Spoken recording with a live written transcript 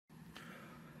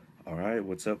All right,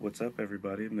 what's up,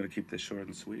 everybody? I'm going to keep this short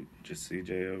and sweet. Just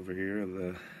CJ over here,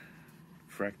 the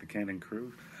Frack The Canon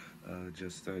crew.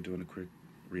 Just doing a quick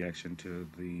reaction to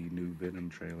the new Venom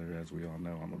trailer. As we all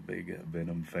know, I'm a big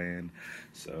Venom fan.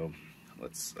 So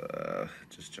let's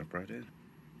just jump right in.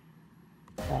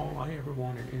 All I ever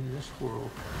wanted in this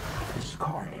world is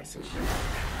carnage.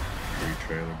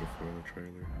 Pre-trailer before the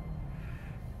trailer.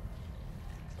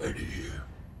 Eddie,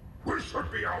 we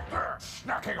should be out there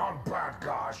snacking on bad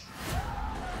guys.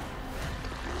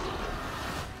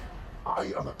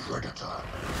 I am a predator.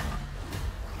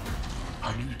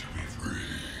 I need to be free.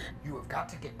 You have got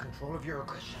to get control of your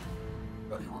aggression,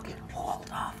 or you will get hauled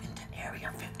off into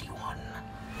Area 51.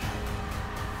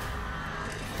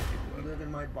 You live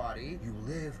in my body. You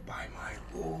live by my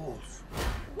rules.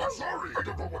 I'm sorry. I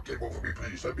don't know what came over me.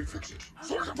 Please let me fix it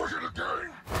so I can push it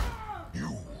again.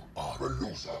 You are a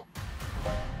loser.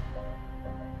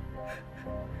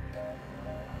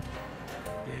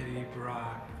 Eddie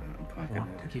Brock, I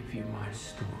want to give you my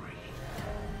story.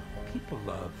 People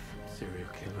love serial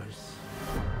killers.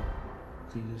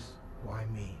 Please, why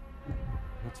me?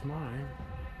 What's mine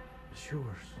is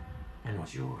yours, and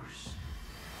what's yours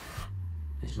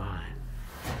is mine.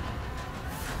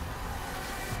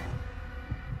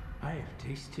 I have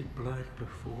tasted blood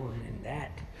before, and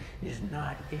that is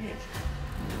not it.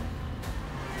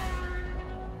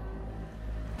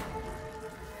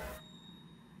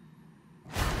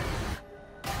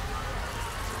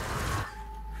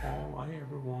 All I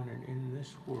ever wanted in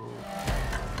this world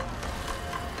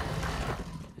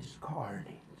is carnage.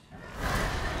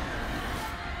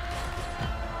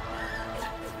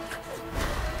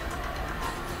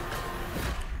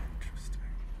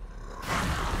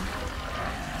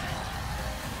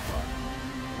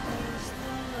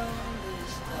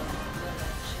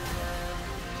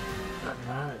 I'm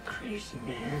not a crazy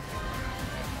man.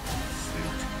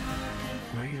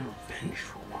 Are you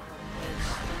vengeful?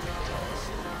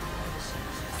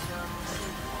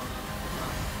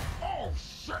 Oh,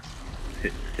 shit.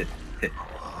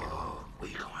 Where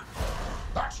you going?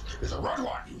 That is a red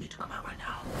one. You need to come out right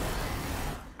now.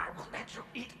 I will let you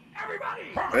eat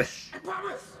everybody. Promise. I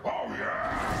promise. Oh,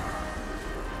 yeah.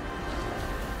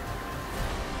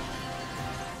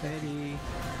 Eddie,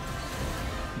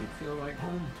 you feel like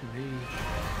home to me.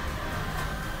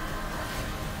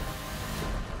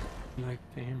 Like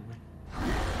family.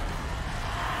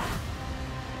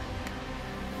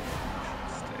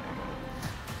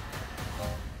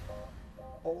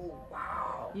 Oh,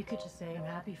 wow. You could just say I'm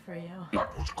happy for you.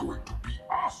 That was going to be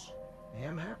us. I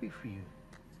am happy for you.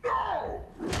 No.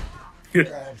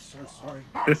 I'm so sorry.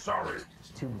 I'm sorry.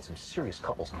 This team needs some serious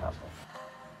couples counseling.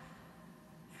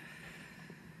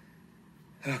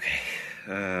 Okay,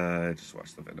 I just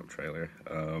watched the Venom trailer.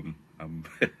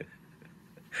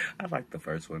 I liked the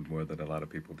first one more than a lot of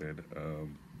people did.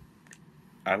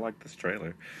 I like this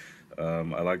trailer.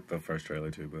 I like the first trailer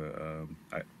too,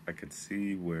 but I could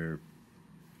see where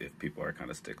if people are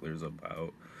kind of sticklers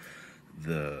about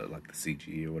the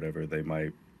CG or whatever, they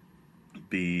might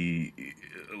be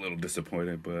a little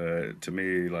disappointed. But to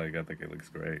me, I think it looks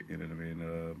great. You know what I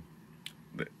mean?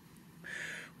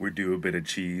 We do a bit of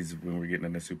cheese when we're getting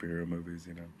into superhero movies,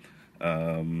 you know.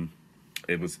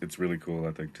 It's really cool,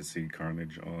 I think, to see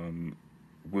Carnage on.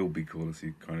 Will be cool to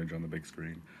see Carnage on the big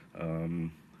screen. I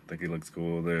think he looks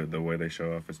cool. The way they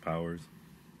show off his powers,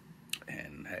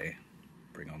 and hey,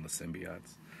 bring on the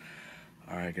symbiotes.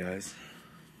 All right, guys,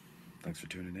 thanks for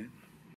tuning in.